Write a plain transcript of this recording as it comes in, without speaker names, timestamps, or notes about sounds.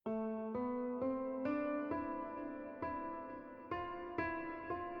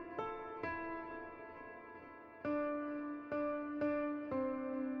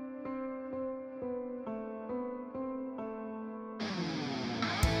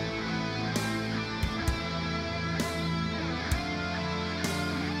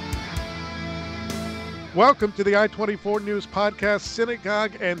Welcome to the i24NEWS podcast,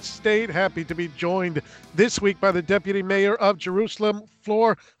 Synagogue and State. Happy to be joined this week by the Deputy Mayor of Jerusalem,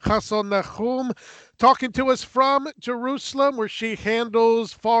 Fleur, Hasson-Nahoum, talking to us from Jerusalem, where she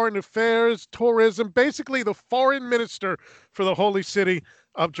handles foreign affairs, tourism, basically the foreign minister for the holy city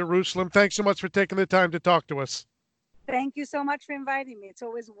of Jerusalem. Thanks so much for taking the time to talk to us. Thank you so much for inviting me. It's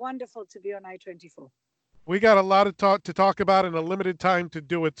always wonderful to be on i24. We got a lot of to talk about and a limited time to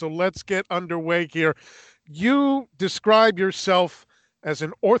do it, so let's get underway here. You describe yourself as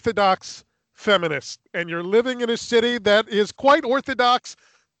an Orthodox feminist, and you're living in a city that is quite Orthodox,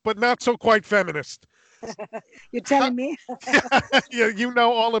 but not so quite feminist. You're telling me? Yeah, you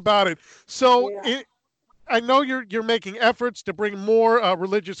know all about it. So Yeah. I know you're making efforts to bring more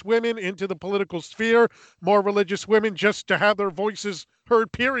religious women into the political sphere, more religious women just to have their voices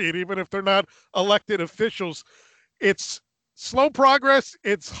heard, period, even if they're not elected officials. It's slow progress.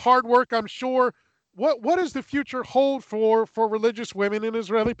 It's hard work, I'm sure. What does the future hold for religious women in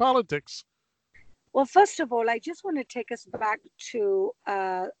Israeli politics? Well, first of all, I just want to take us back to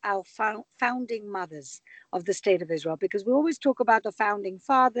our founding mothers of the State of Israel, because we always talk about the founding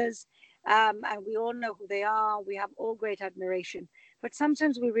fathers, and we all know who they are. We have all great admiration. But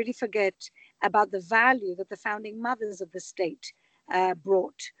sometimes we really forget about the value that the founding mothers of the state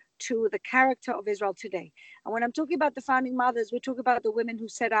brought to the character of Israel today. And when I'm talking about the founding mothers, we're talking about the women who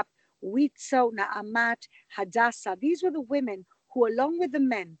set up Witzo, Naamat, Hadassah. These were the women who, along with the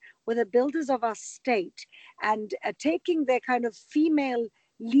men, were the builders of our state, and taking their kind of female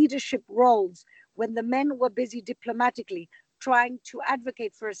leadership roles when the men were busy diplomatically trying to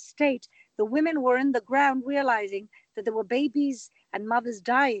advocate for a state. The women were in the ground realizing that there were babies and mothers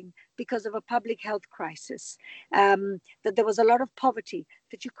dying because of a public health crisis, that there was a lot of poverty,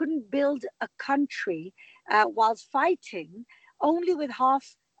 that you couldn't build a country whilst fighting only with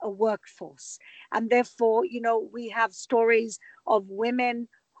half a workforce. And therefore, we have stories of women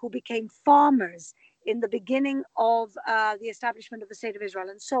who became farmers in the beginning of the establishment of the State of Israel.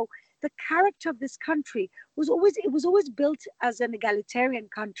 And so the character of this country was always built as an egalitarian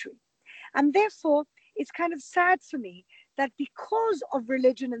country. And therefore, it's kind of sad for me that because of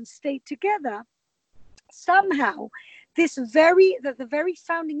religion and state together, somehow the very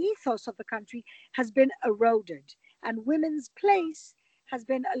founding ethos of the country has been eroded, and women's place has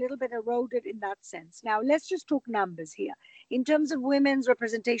been a little bit eroded in that sense. Now, let's just talk numbers here. In terms of women's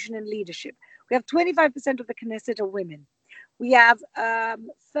representation and leadership, we have 25% of the Knesset are women. We have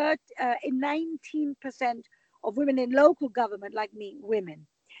 19% of women in local government, like me, women.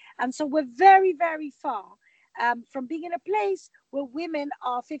 And so we're very, very far from being in a place where women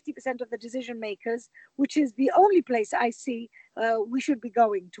are 50% of the decision makers, which is the only place I see we should be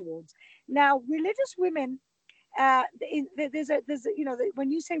going towards. Now, religious women,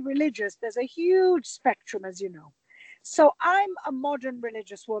 when you say religious, there's a huge spectrum, as you know. So I'm a modern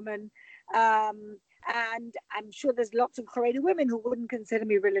religious woman, and I'm sure there's lots of Haredi women who wouldn't consider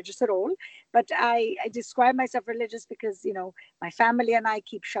me religious at all. But I describe myself religious because, my family and I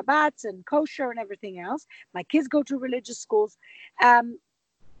keep Shabbats and kosher and everything else. My kids go to religious schools.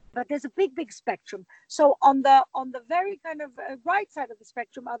 But there's a big, big spectrum. So on the very kind of right side of the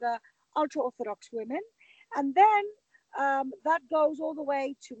spectrum are the ultra-Orthodox women. And then that goes all the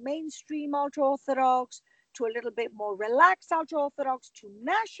way to mainstream ultra-Orthodox, to a little bit more relaxed ultra-Orthodox, to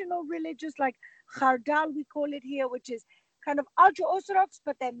national religious, like Chardal, we call it here, which is kind of ultra-Orthodox,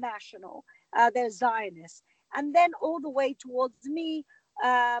 but they're national. They're Zionists. And then all the way towards me,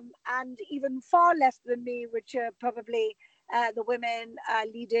 and even far left than me, which are probably the women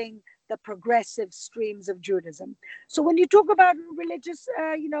leading the progressive streams of Judaism. So when you talk about religious,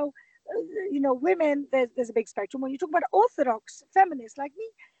 women, there's a big spectrum. When you talk about Orthodox feminists like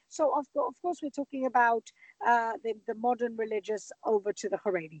me, so of course we're talking about the modern religious over to the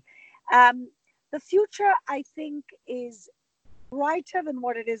Haredi. The future, I think, is brighter than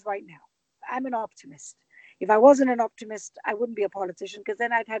what it is right now. I'm an optimist. If I wasn't an optimist, I wouldn't be a politician, because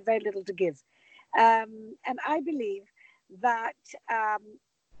then I'd have very little to give. And I believe that at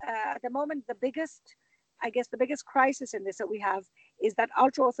the moment, the biggest crisis in this that we have is that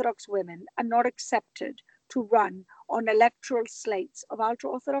ultra-Orthodox women are not accepted to run on electoral slates of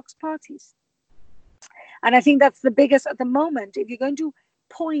ultra-Orthodox parties. And I think that's the biggest at the moment. If you're going to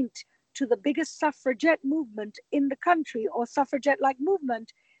point to the biggest suffragette movement in the country, or suffragette-like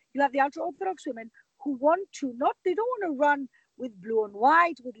movement, you have the ultra-Orthodox women who they don't want to run with blue and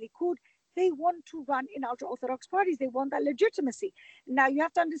white, with Likud. They want to run in ultra-Orthodox parties. They want that legitimacy. Now, you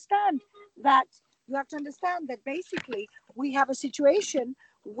have to understand that basically we have a situation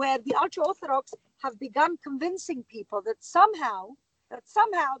where the ultra-Orthodox have begun convincing people that somehow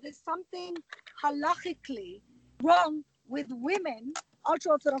there's something halachically wrong with women,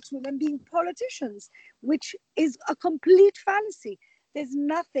 ultra-Orthodox women, being politicians, which is a complete fallacy. There's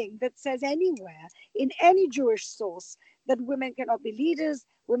nothing that says anywhere in any Jewish source that women cannot be leaders,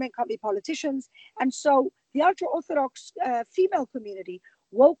 women can't be politicians. And so the ultra-Orthodox female community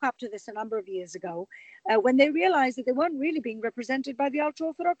woke up to this a number of years ago when they realized that they weren't really being represented by the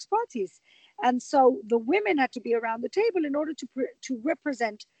ultra-Orthodox parties. And so the women had to be around the table in order to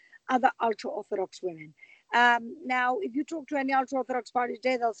represent other ultra-Orthodox women. Now, if you talk to any ultra-Orthodox party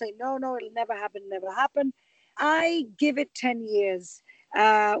today, they'll say, no, it'll never happen, never happen. I give it 10 years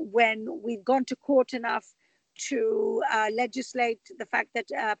when we've gone to court enough to legislate the fact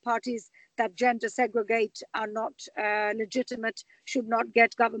that parties that gender segregate are not legitimate, should not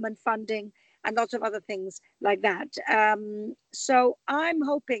get government funding, and lots of other things like that. So I'm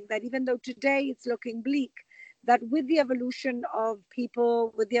hoping that even though today it's looking bleak, that with the evolution of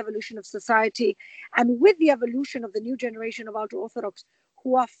people, with the evolution of society, and with the evolution of the new generation of ultra-Orthodox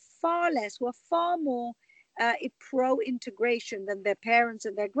who are far more pro-integration than their parents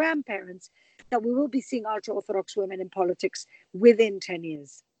and their grandparents, that we will be seeing ultra-Orthodox women in politics within 10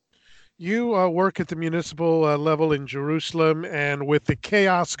 years. You work at the municipal level in Jerusalem, and with the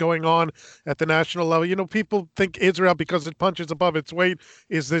chaos going on at the national level, people think Israel, because it punches above its weight,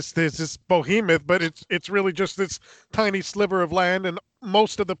 is this behemoth, but it's really just this tiny sliver of land, and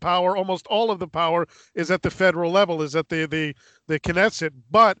most of the power, almost all of the power, is at the federal level, is at the Knesset.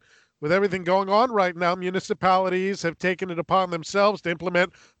 But with everything going on right now, municipalities have taken it upon themselves to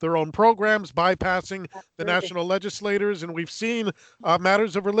implement their own programs, bypassing the national legislators. And we've seen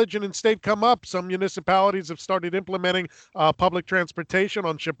matters of religion and state come up. Some municipalities have started implementing public transportation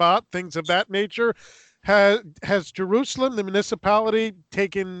on Shabbat, things of that nature. Has Jerusalem, the municipality,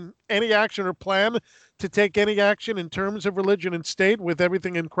 taken any action or plan to take any action in terms of religion and state with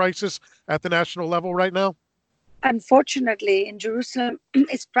everything in crisis at the national level right now? Unfortunately, in Jerusalem,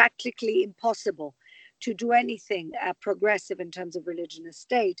 it's practically impossible to do anything progressive in terms of religion and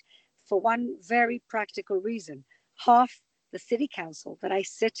state for one very practical reason. Half the city council that I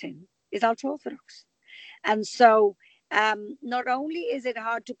sit in is ultra-Orthodox. And so not only is it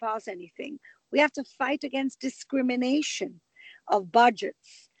hard to pass anything, we have to fight against discrimination of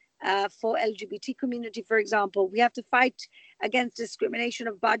budgets for LGBT community, for example. We have to fight against discrimination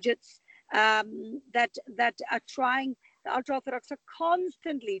of budgets that are trying, the ultra-Orthodox are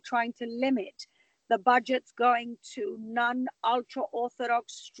constantly trying to limit the budgets going to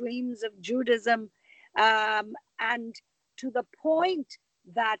non-ultra-Orthodox streams of Judaism, and to the point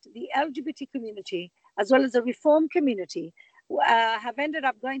that the LGBT community, as well as the Reform community, have ended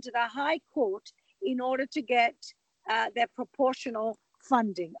up going to the High Court in order to get their proportional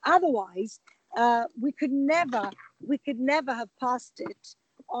funding. Otherwise, we could never have passed it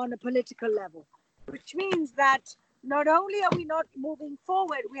on a political level, which means that not only are we not moving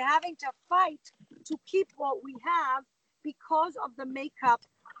forward, we're having to fight to keep what we have because of the makeup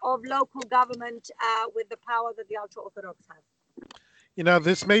of local government with the power that the ultra-Orthodox have.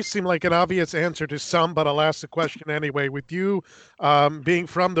 This may seem like an obvious answer to some, but I'll ask the question anyway. With you being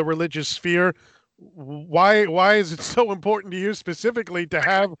from the religious sphere, why is it so important to you specifically to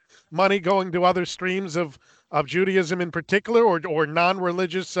have money going to other streams of Judaism in particular, or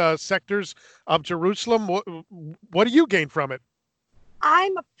non-religious sectors of Jerusalem? What do you gain from it?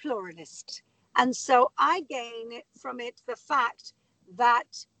 I'm a pluralist, and so I gain from it the fact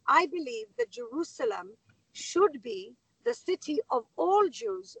that I believe that Jerusalem should be the city of all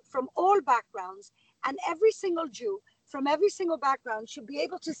Jews from all backgrounds, and every single Jew from every single background should be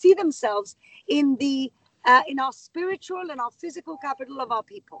able to see themselves in our spiritual and our physical capital of our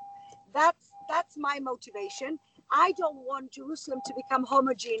people. That's my motivation. I don't want Jerusalem to become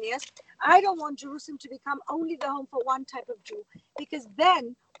homogeneous. I don't want Jerusalem to become only the home for one type of Jew, because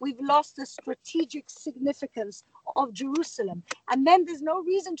then we've lost the strategic significance of Jerusalem. And then there's no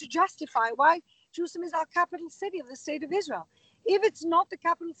reason to justify why Jerusalem is our capital city of the state of Israel. If it's not the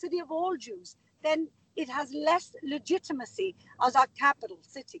capital city of all Jews, then it has less legitimacy as our capital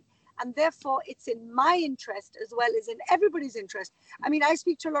city. And therefore, it's in my interest as well as in everybody's interest. I mean, I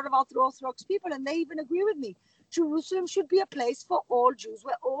speak to a lot of Orthodox people, and they even agree with me. Jerusalem should be a place for all Jews,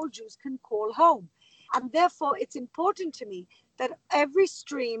 where all Jews can call home. And therefore, it's important to me that every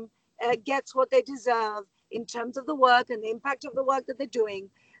stream gets what they deserve in terms of the work and the impact of the work that they're doing,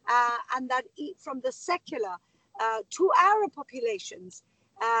 and that from the secular to our populations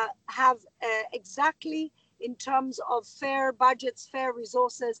have exactly in terms of fair budgets, fair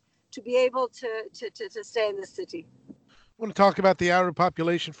resources to be able to stay in the city. I want to talk about the Arab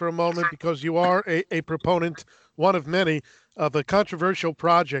population for a moment because you are a proponent, one of many, of a controversial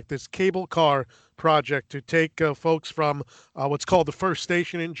project, this cable car project to take folks from what's called the first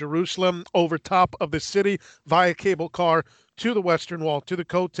station in Jerusalem over top of the city via cable car to the Western Wall, to the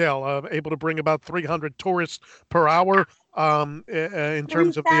Kotel, able to bring about 300 tourists per hour in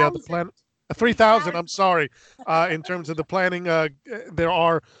terms of the 3,000. plan. 3,000, 3,000. I'm sorry, in terms of the planning. There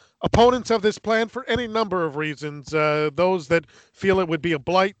are opponents of this plan for any number of reasons. Those that feel it would be a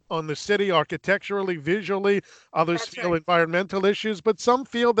blight on the city architecturally, visually, others That's feel right. environmental issues, but some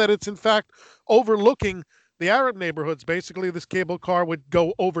feel that it's in fact overlooking the Arab neighborhoods. Basically, this cable car would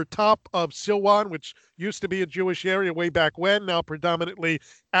go over top of Silwan, which used to be a Jewish area way back when, now predominantly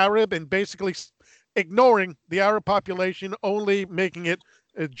Arab, and basically ignoring the Arab population, only making it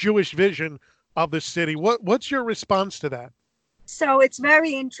a Jewish vision of the city. What's your response to that? So it's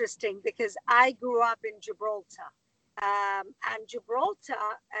very interesting because I grew up in Gibraltar. And Gibraltar,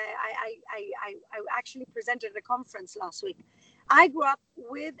 I actually presented at a conference last week. I grew up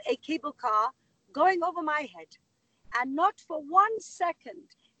with a cable car going over my head. And not for 1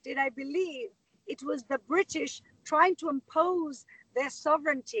 second did I believe it was the British trying to impose their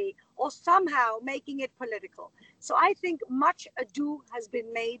sovereignty or somehow making it political. So I think much ado has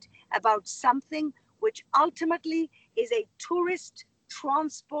been made about something which ultimately is a tourist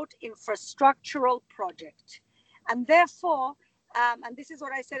transport infrastructural project. And therefore, and this is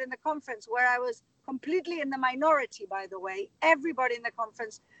what I said in the conference, where I was completely in the minority, by the way. Everybody in the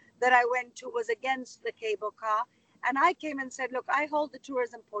conference that I went to was against the cable car. And I came and said, look, I hold the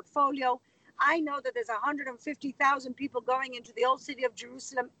tourism portfolio. I know that there's 150,000 people going into the old city of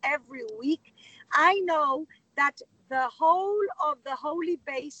Jerusalem every week. I know that the whole of the Holy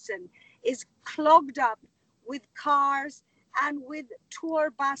Basin is clogged up with cars and with tour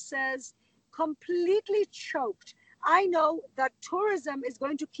buses, completely choked. I know that tourism is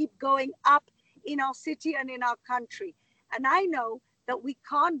going to keep going up in our city and in our country. And I know that we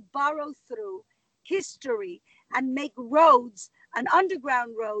can't burrow through history and make roads and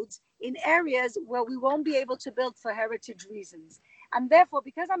underground roads in areas where we won't be able to build for heritage reasons. And therefore,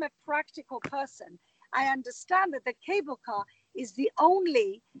 because I'm a practical person, I understand that the cable car is the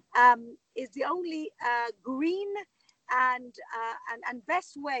only green and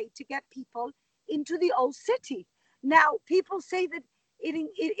best way to get people into the old city. Now, people say that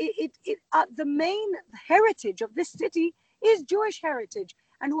the main heritage of this city is Jewish heritage,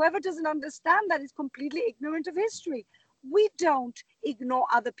 and whoever doesn't understand that is completely ignorant of history. We don't ignore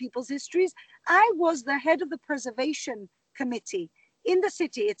other people's histories. I was the head of the preservation committee in the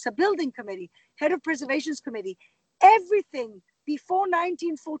city. It's a building committee, head of preservations committee. Everything before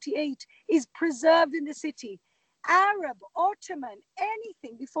 1948 is preserved in the city. Arab, Ottoman,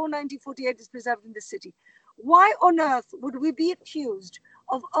 anything before 1948 is preserved in the city. Why on earth would we be accused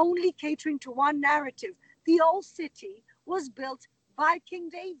of only catering to one narrative? The old city was built by King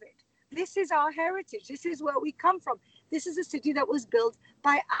David. This is our heritage. This is where we come from. This is a city that was built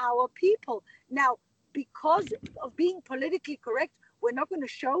by our people. Now, because of being politically correct, we're not going to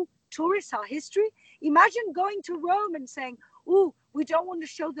show tourists our history. Imagine going to Rome and saying, "Ooh, we don't want to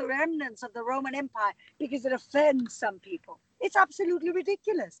show the remnants of the Roman Empire because it offends some people." It's absolutely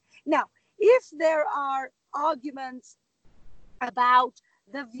ridiculous. Now, if there are arguments about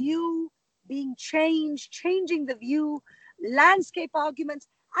the view being changed, changing the view, landscape arguments,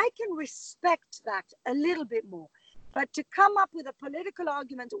 I can respect that a little bit more. But to come up with a political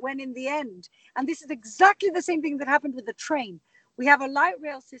argument when in the end, and this is exactly the same thing that happened with the train. We have a light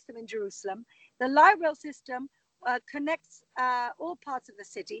rail system in Jerusalem. The light rail system connects all parts of the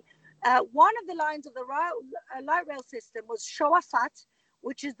city. One of the lines of the light rail system was Shoafat,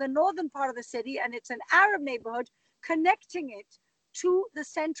 which is the northern part of the city, and it's an Arab neighborhood connecting it to the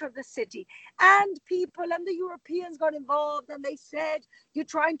center of the city. And people and the Europeans got involved and they said, you're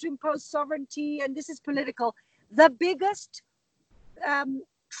trying to impose sovereignty and this is political. The biggest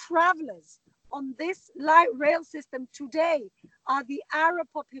travelers on this light rail system today are the Arab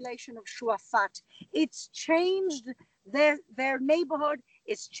population of Shuafat. It's changed their neighborhood.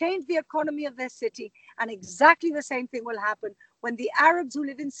 It's changed the economy of their city. And exactly the same thing will happen when the Arabs who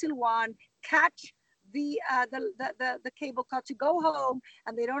live in Silwan catch the cable car to go home,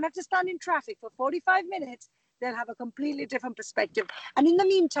 and they don't have to stand in traffic for 45 minutes. They'll have a completely different perspective. And in the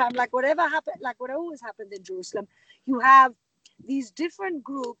meantime, like what always happened in Jerusalem, you have these different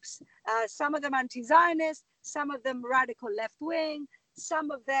groups, some of them anti-Zionist, some of them radical left-wing,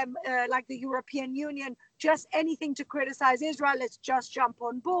 some of them, like the European Union, just anything to criticize Israel, let's just jump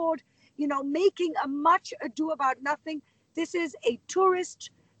on board, making a much ado about nothing. This is a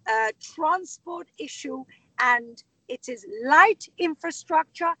tourist transport issue, and It is light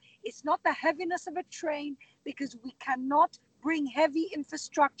infrastructure. It's not the heaviness of a train, because we cannot bring heavy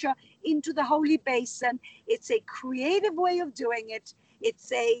infrastructure into the Holy Basin. It's a creative way of doing it.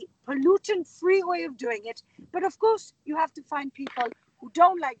 It's a pollutant-free way of doing it. But of course, you have to find people who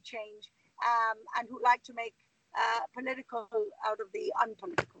don't like change, and who like to make political out of the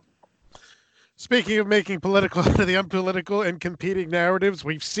unpolitical. Speaking of making political out of the unpolitical and competing narratives,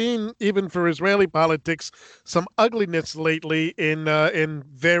 we've seen, even for Israeli politics, some ugliness lately in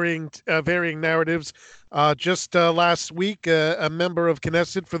varying narratives. Just last week, a member of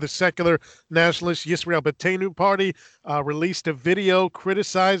Knesset for the secular nationalist Yisrael Beitenu party released a video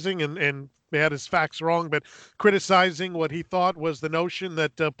criticizing and he had his facts wrong, but criticizing what he thought was the notion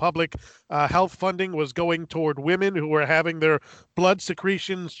that public health funding was going toward women who were having their blood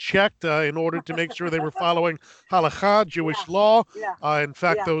secretions checked in order to make sure they were following halakha, Jewish law. In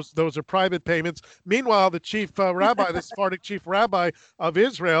fact, those are private payments. Meanwhile, the chief rabbi, the Sephardic chief rabbi of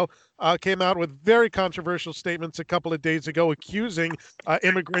Israel, came out with very controversial statements a couple of days ago, accusing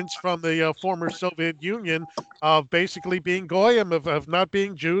immigrants from the former Soviet Union of basically being goyim, of not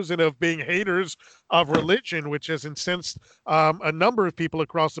being Jews, and of being haters of religion, which has incensed a number of people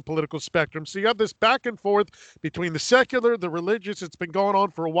across the political spectrum. So you have this back and forth between the secular, the religious. It's been going on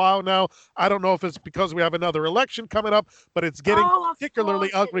for a while now. I don't know if it's because we have another election coming up, but it's getting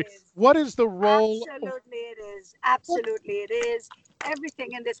particularly ugly. What is the role? Absolutely it is. Absolutely it is.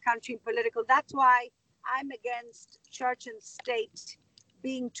 Everything in this country political. That's why I'm against church and state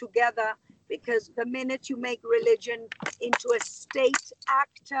being together, because the minute you make religion into a state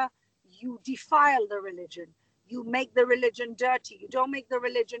actor, you defile the religion. You make the religion dirty. You don't make the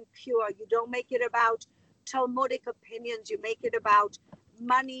religion pure. You don't make it about Talmudic opinions. You make it about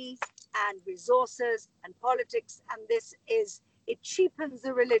money and resources and politics. And it cheapens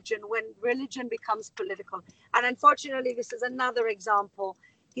the religion when religion becomes political. And unfortunately, this is another example.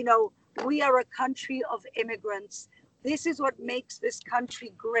 We are a country of immigrants. This is what makes this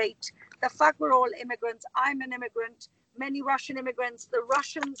country great. The fact we're all immigrants. I'm an immigrant. Many Russian immigrants. The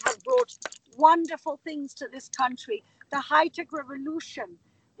Russians have brought wonderful things to this country. The high-tech revolution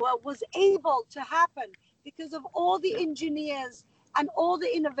was able to happen because of all the engineers and all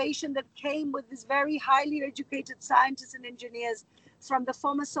the innovation that came with this very highly educated scientists and engineers from the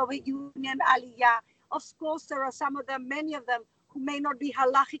former Soviet Union, Aliyah. Of course, there are some of them, many of them, who may not be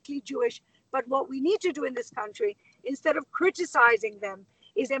halachically Jewish. But what we need to do in this country, instead of criticizing them,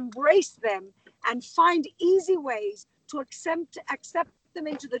 is embrace them and find easy ways to accept them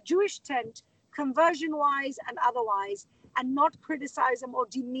into the Jewish tent, conversion-wise and otherwise, and not criticize them or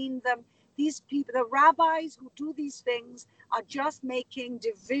demean them. These people, the rabbis who do these things, are just making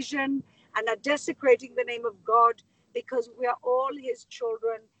division and are desecrating the name of God, because we are all his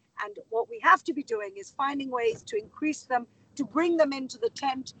children. And what we have to be doing is finding ways to increase them, to bring them into the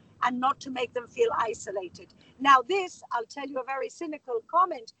tent, and not to make them feel isolated. Now this, I'll tell you a very cynical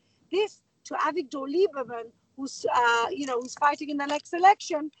comment, this to Avigdor Lieberman, who's fighting in the next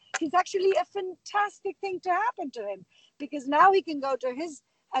election, is actually a fantastic thing to happen to him, because now he can go to his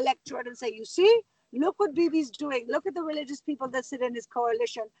electorate and say, you see, look what Bibi's doing. Look at the religious people that sit in his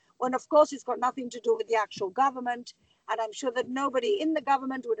coalition, when of course it's got nothing to do with the actual government. And I'm sure that nobody in the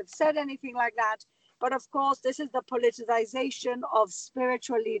government would have said anything like that. But of course, this is the politicization of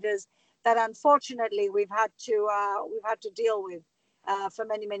spiritual leaders that unfortunately we've had to deal with for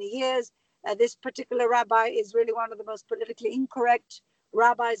many, many years. This particular rabbi is really one of the most politically incorrect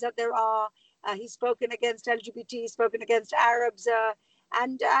rabbis that there are. He's spoken against LGBT, he's spoken against Arabs,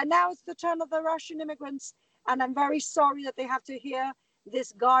 and now it's the turn of the Russian immigrants. And I'm very sorry that they have to hear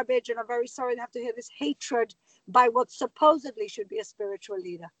this garbage, and I'm very sorry they have to hear this hatred by what supposedly should be a spiritual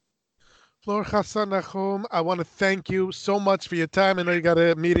leader. Fleur Hasson-Nahoum, I want to thank you so much for your time. I know you got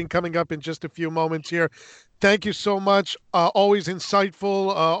a meeting coming up in just a few moments here. Thank you so much. Always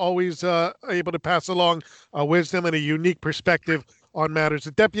insightful, always able to pass along wisdom and a unique perspective on matters.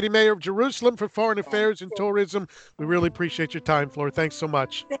 The Deputy Mayor of Jerusalem for Foreign Affairs and Tourism. We really appreciate your time, Fleur. Thanks so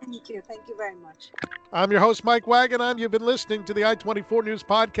much. Thank you. Thank you very much. I'm your host, Mike Wagenheim. You've been listening to the i24 News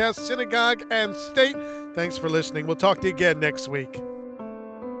podcast, Synagogue and State. Thanks for listening. We'll talk to you again next week.